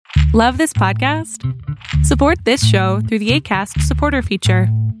Love this podcast? Support this show through the Acast supporter feature.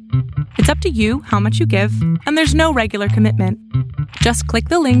 It's up to you how much you give, and there's no regular commitment. Just click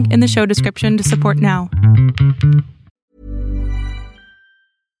the link in the show description to support now.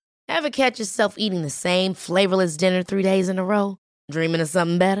 Ever catch yourself eating the same flavorless dinner 3 days in a row? Dreaming of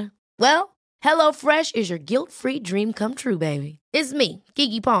something better? Well, HelloFresh is your guilt-free dream come true, baby. It's me,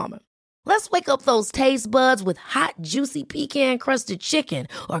 Keke Palmer. Let's wake up those taste buds with hot, juicy pecan-crusted chicken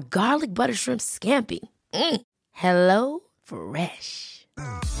or garlic butter shrimp scampi. Hello Fresh.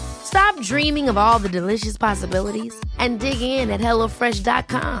 Stop dreaming of all the delicious possibilities and dig in at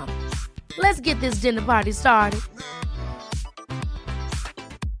HelloFresh.com. Let's get this dinner party started.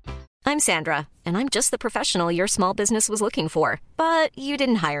 I'm Sandra, and I'm just the professional your small business was looking for. But you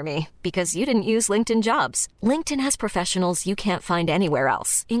didn't hire me because you didn't use LinkedIn Jobs. LinkedIn has professionals you can't find anywhere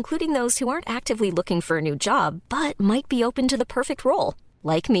else, including those who aren't actively looking for a new job, but might be open to the perfect role,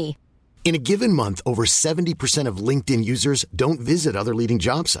 like me. In a given month, over 70% of LinkedIn users don't visit other leading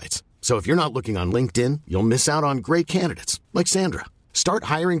job sites. So if you're not looking on LinkedIn, you'll miss out on great candidates like Sandra. Start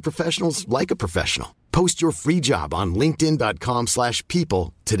hiring professionals like a professional. Post your free job on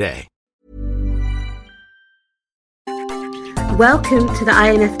linkedin.com/people today. Welcome to the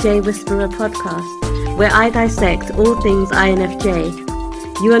INFJ Whisperer podcast, where I dissect all things INFJ.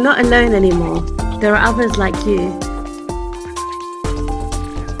 You are not alone anymore. There are others like you.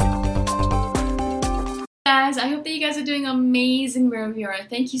 Guys, I hope that you guys are doing amazing wherever you are.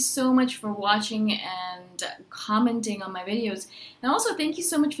 Thank you so much for watching and commenting on my videos. And also thank you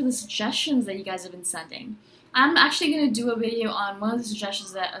so much for the suggestions that you guys have been sending. I'm actually going to do a video on one of the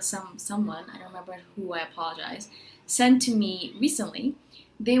suggestions that someone, I don't remember who, I apologize, sent to me recently.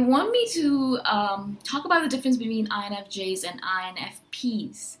 They want me to talk about the difference between INFJs and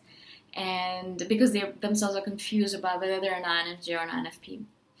INFPs, and because they themselves are confused about whether they're an INFJ or an INFP.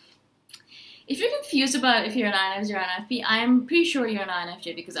 If you're confused about if you're an INFJ or an INFP, I'm pretty sure you're an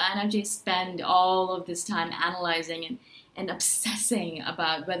INFJ, because INFJs spend all of this time analyzing and obsessing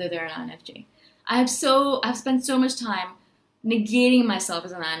about whether they're an INFJ. I've spent so much time negating myself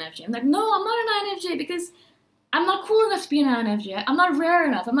as an INFJ. I'm like, no, I'm not an INFJ because I'm not cool enough to be an INFJ. I'm not rare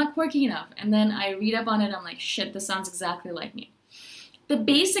enough. I'm not quirky enough. And then I read up on it. I'm like, shit, this sounds exactly like me. The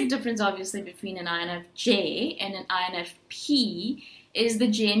basic difference, obviously, between an INFJ and an INFP is the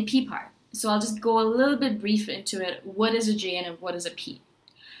J and P part. So I'll just go a little bit brief into it. What is a J and what is a P?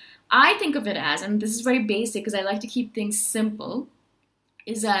 I think of it as, and this is very basic because I like to keep things simple,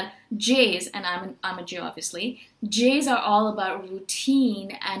 is that J's, and I'm a J obviously, J's are all about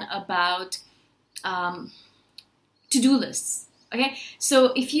routine and about to-do lists, okay?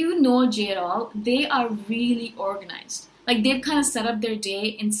 So if you know J at all, they are really organized. Like, they've kind of set up their day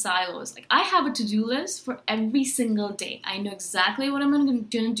in silos. Like, I have a to-do list for every single day. I know exactly what I'm going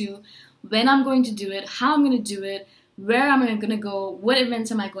to do, when I'm going to do it, how I'm going to do it, where I'm going to go, what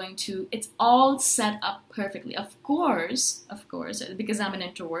events am I going to. It's all set up perfectly. Of course, because I'm an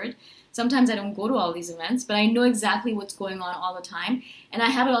introvert, sometimes I don't go to all these events, but I know exactly what's going on all the time, and I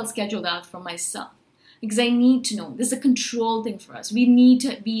have it all scheduled out for myself. Because I need to know. This is a control thing for us. We need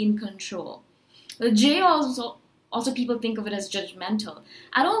to be in control. The J also people think of it as judgmental.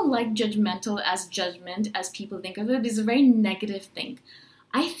 I don't like judgmental as judgment as people think of it. It's a very negative thing.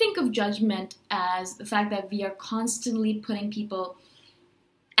 I think of judgment as the fact that we are constantly putting people,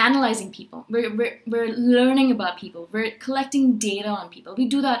 analyzing people. We're learning about people. We're collecting data on people. We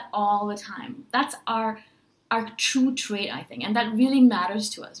do that all the time. That's our true trait, I think. And that really matters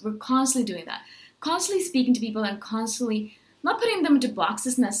to us. We're constantly doing that. Constantly speaking to people and constantly not putting them into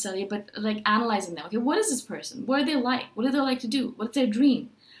boxes necessarily, but like analyzing them. Okay, what is this person? What are they like? What do they like to do? What's their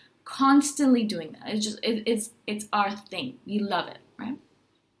dream? Constantly doing that. It's our thing. We love it, right?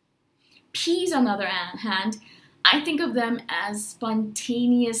 P's, on the other hand, I think of them as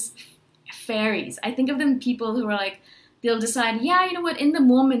spontaneous fairies. I think of them people who are like, they'll decide, yeah, you know what, in the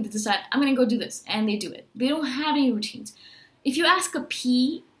moment they decide, I'm going to go do this, and they do it. They don't have any routines. If you ask a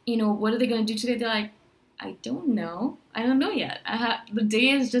P, you know, what are they going to do today? They're like, I don't know. I don't know yet. The day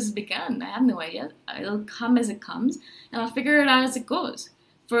has just begun. I have no idea. It'll come as it comes, and I'll figure it out as it goes.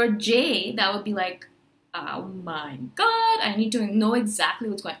 For a J, that would be like, oh my God, I need to know exactly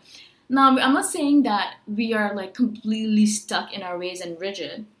what's going on. Now, I'm not saying that we are like completely stuck in our ways and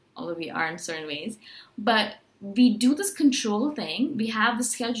rigid, although we are in certain ways, but we do this control thing. We have the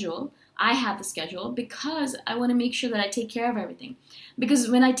schedule. I have the schedule because I want to make sure that I take care of everything. Because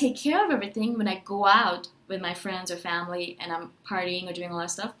when I take care of everything, when I go out with my friends or family and I'm partying or doing all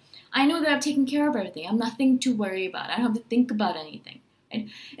that stuff, I know that I've taken care of everything. I'm nothing to worry about. I don't have to think about anything. Right?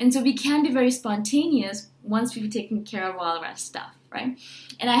 And so we can be very spontaneous once we've taken care of all of our stuff. right?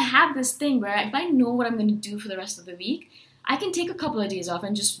 And I have this thing where if I know what I'm going to do for the rest of the week, I can take a couple of days off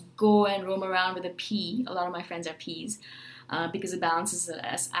and just go and roam around with a P. A lot of my friends are Ps because it balances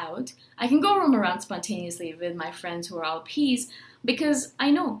us out. I can go roam around spontaneously with my friends who are all Ps because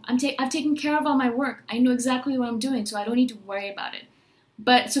I know I've taken care of all my work. I know exactly what I'm doing, so I don't need to worry about it.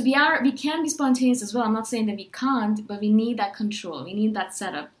 But so we can be spontaneous as well. I'm not saying that we can't, but we need that control. We need that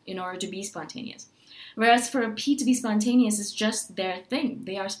setup in order to be spontaneous. Whereas for a P to be spontaneous is just their thing.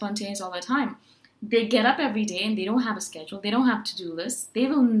 They are spontaneous all the time. They get up every day and they don't have a schedule. They don't have to-do lists. They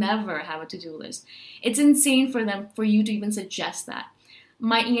will never have a to-do list. It's insane for them, for you to even suggest that.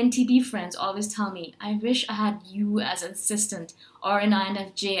 My ENTP friends always tell me, I wish I had you as an assistant or an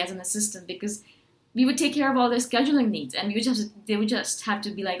INFJ as an assistant, because we would take care of all their scheduling needs, and they would just have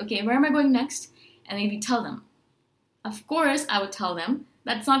to be like, okay, where am I going next? And then we tell them. Of course, I would tell them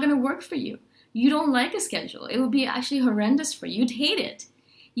that's not going to work for you. You don't like a schedule. It would be actually horrendous for you. You'd hate it.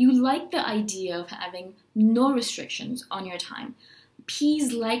 You like the idea of having no restrictions on your time.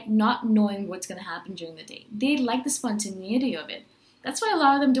 Ps like not knowing what's going to happen during the day. They like the spontaneity of it. That's why a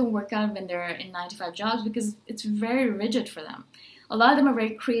lot of them don't work out when they're in 9-to-5 jobs, because it's very rigid for them. A lot of them are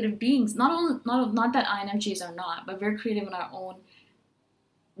very creative beings. Not that INFJs are not, but we're creative in our own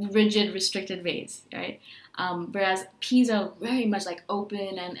rigid, restricted ways, right? Whereas Ps are very much like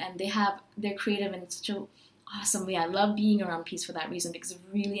open and they're creative in such an awesome way. I love being around Ps for that reason, because it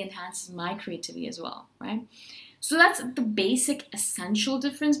really enhances my creativity as well, right? So that's the basic essential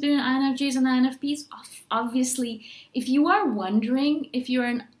difference between INFJs and INFPs. Obviously, if you are wondering if you're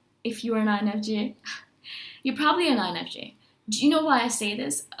an INFJ, you're probably an INFJ. Do you know why I say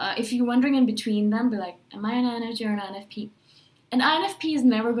this? If you're wondering in between them, be like, am I an INFJ or an INFP? An INFP is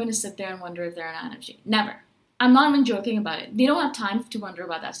never going to sit there and wonder if they're an INFJ. Never. I'm not even joking about it. They don't have time to wonder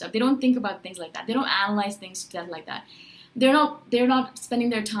about that stuff. They don't think about things like that. They don't analyze things like that. They're not spending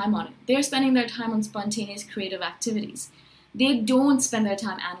their time on it. They're spending their time on spontaneous creative activities. They don't spend their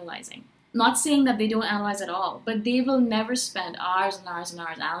time analyzing. Not saying that they don't analyze at all, but they will never spend hours and hours and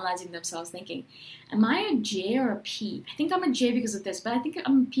hours analyzing themselves, thinking, am I a J or a P? I think I'm a J because of this, but I think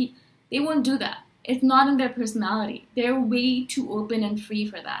I'm a P. They won't do that. It's not in their personality. They're way too open and free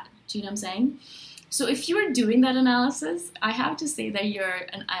for that. Do you know what I'm saying? So if you're doing that analysis, I have to say that you're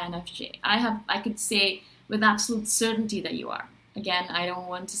an INFJ. I could say with absolute certainty that you are. Again, I don't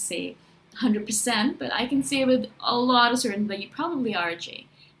want to say 100%, but I can say with a lot of certainty that you probably are a J,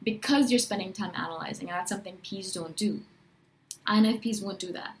 because you're spending time analyzing, and that's something Ps don't do. INFPs won't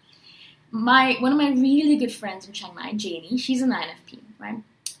do that. One of my really good friends in Chiang Mai, Janie, she's an INFP, right?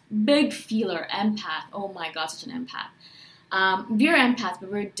 Big feeler, empath. Oh my God, such an empath. We're empaths,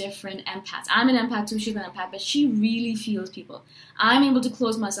 but we're different empaths. I'm an empath too, she's an empath, but she really feels people. I'm able to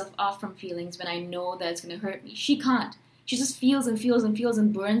close myself off from feelings when I know that it's going to hurt me. She can't. She just feels and feels and feels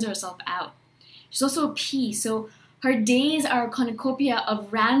and burns herself out. She's also a P, so her days are a cornucopia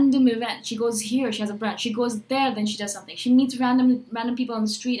of random events. She goes here, she has a brunch. She goes there, then she does something. She meets random people on the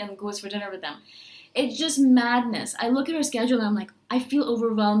street and goes for dinner with them. It's just madness. I look at her schedule and I'm like, I feel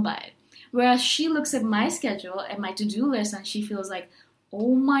overwhelmed by it. Whereas she looks at my schedule and my to-do list and she feels like,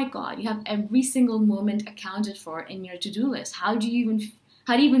 oh my God, you have every single moment accounted for in your to-do list. How do you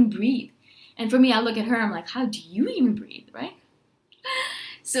even breathe? And for me, I look at her, I'm like, how do you even breathe, right?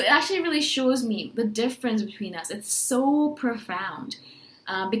 So it actually really shows me the difference between us. It's so profound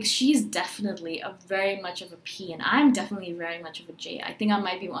because she's definitely very much of a P and I'm definitely very much of a J. I think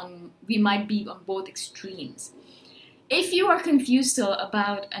we might be on both extremes. If you are confused still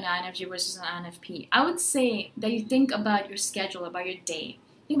about an INFJ versus an INFP, I would say that you think about your schedule, about your day.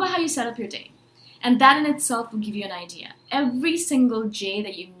 Think about how you set up your day. And that in itself will give you an idea. Every single J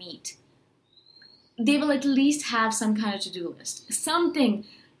that you meet, they will at least have some kind of to-do list. Something,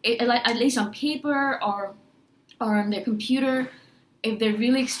 at least on paper or on their computer. If they're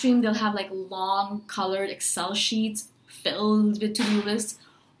really extreme, they'll have like long colored Excel sheets filled with to-do lists.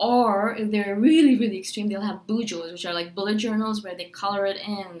 Or if they're really, really extreme, they'll have bujos, which are like bullet journals where they color it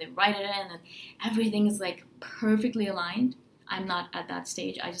in, they write it in, and everything is like perfectly aligned. I'm not at that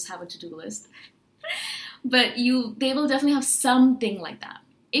stage. I just have a to-do list. But they will definitely have something like that.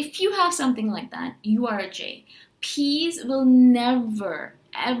 If you have something like that, you are a J. Ps will never,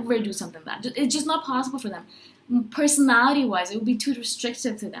 ever do something like that. It's just not possible for them. Personality-wise, it would be too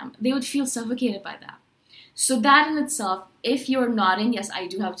restrictive to them. They would feel suffocated by that. So that in itself, if you're nodding, yes, I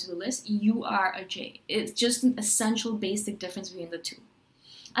do have a to-do list, you are a J. It's just an essential, basic difference between the two.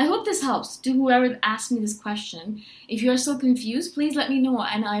 I hope this helps to whoever asked me this question. If you're so confused, please let me know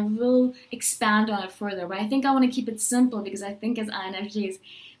and I will expand on it further. But I think I want to keep it simple because I think as INFJs,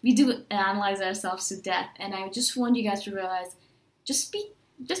 we do analyze ourselves to death. And I just want you guys to realize just be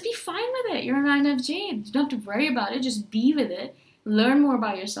fine with it. You're an INFJ. You don't have to worry about it. Just be with it. Learn more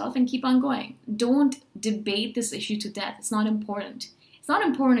about yourself and keep on going. Don't debate this issue to death. It's not important. It's not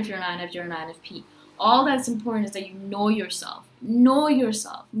important if you're an INFJ or an INFP. All that's important is that you know yourself. Know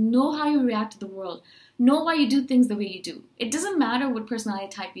yourself. Know how you react to the world. Know why you do things the way you do. It doesn't matter what personality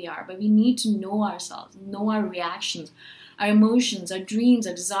type we are, but we need to know ourselves, know our reactions, our emotions, our dreams,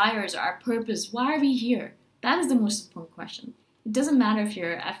 our desires, our purpose. Why are we here? That is the most important question. It doesn't matter if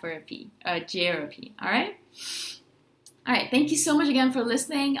you're F or a P, or a J or a P, all right? All right, thank you so much again for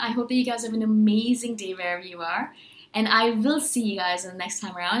listening. I hope that you guys have an amazing day wherever you are. And I will see you guys in the next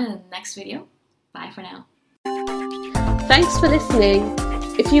time around in the next video. Bye for now. Thanks for listening.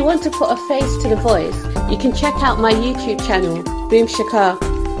 If you want to put a face to the voice, you can check out my YouTube channel, Boom Shikar.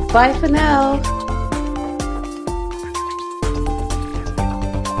 Bye for now.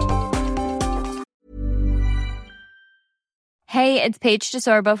 Hey, it's Paige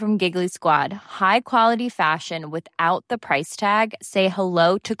DeSorbo from Giggly Squad. High quality fashion without the price tag. Say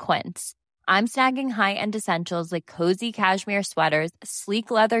hello to Quince. I'm snagging high-end essentials like cozy cashmere sweaters,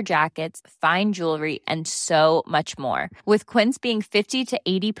 sleek leather jackets, fine jewelry, and so much more. With Quince being 50 to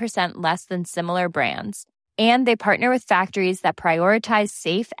 80% less than similar brands. And they partner with factories that prioritize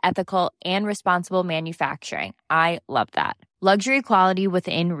safe, ethical, and responsible manufacturing. I love that. Luxury quality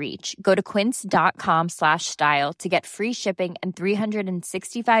within reach. Go to quince.com/style to get free shipping and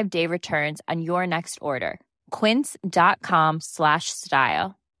 365-day returns on your next order.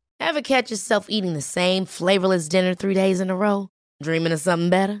 Quince.com/style. Ever catch yourself eating the same flavorless dinner 3 days in a row? Dreaming of something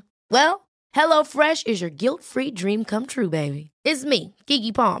better? Well, HelloFresh is your guilt-free dream come true, baby. It's me,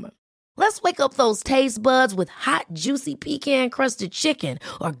 Keke Palmer. Let's wake up those taste buds with hot, juicy pecan-crusted chicken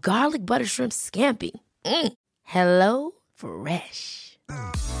or garlic butter shrimp scampi. Hello Fresh.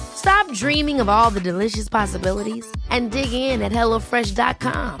 Stop dreaming of all the delicious possibilities and dig in at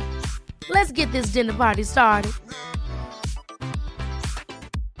HelloFresh.com. Let's get this dinner party started.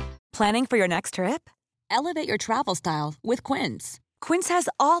 Planning for your next trip? Elevate your travel style with Quince. Quince has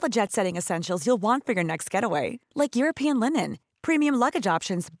all the jet-setting essentials you'll want for your next getaway, like European linen, premium luggage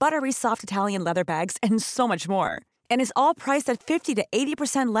options, buttery soft Italian leather bags, and so much more. And is all priced at 50 to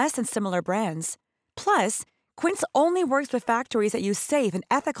 80% less than similar brands. Plus, Quince only works with factories that use safe and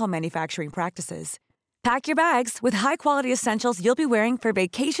ethical manufacturing practices. Pack your bags with high-quality essentials you'll be wearing for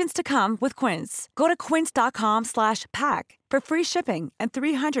vacations to come with Quince. Go to quince.com/pack for free shipping and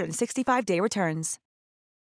 365-day returns.